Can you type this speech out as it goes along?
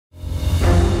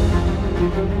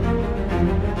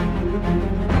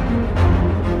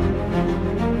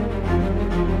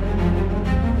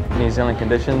New Zealand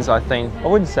conditions, I think, I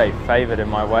wouldn't say favoured in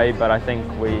my way, but I think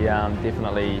we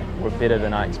definitely were better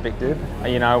than I expected.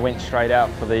 You know, I went straight out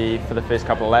for the first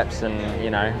couple of laps, and you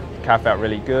know, the car felt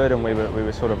really good, and we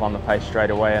were sort of on the pace straight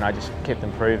away, and I just kept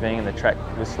improving, and the track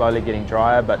was slowly getting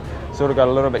drier, but sort of got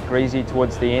a little bit greasy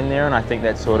towards the end there, and I think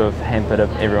that sort of hampered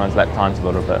everyone's lap times a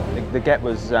little bit. The gap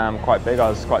was quite big. I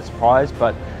was quite surprised,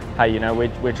 but hey, you know,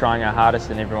 we're trying our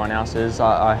hardest, and everyone else is,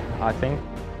 I think.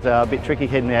 It's a bit tricky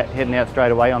heading out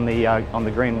straight away on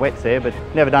the green wets there, but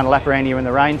never done a lap around here in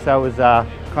the rain, so it was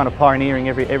kind of pioneering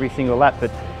every single lap. But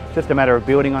it's just a matter of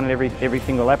building on it every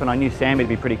single lap, and I knew Sam would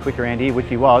be pretty quick around here, which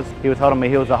he was. He was hot on my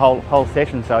heels the whole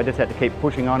session, so I just had to keep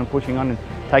pushing on and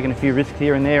taking a few risks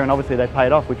here and there, and obviously they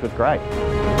paid off, which was great.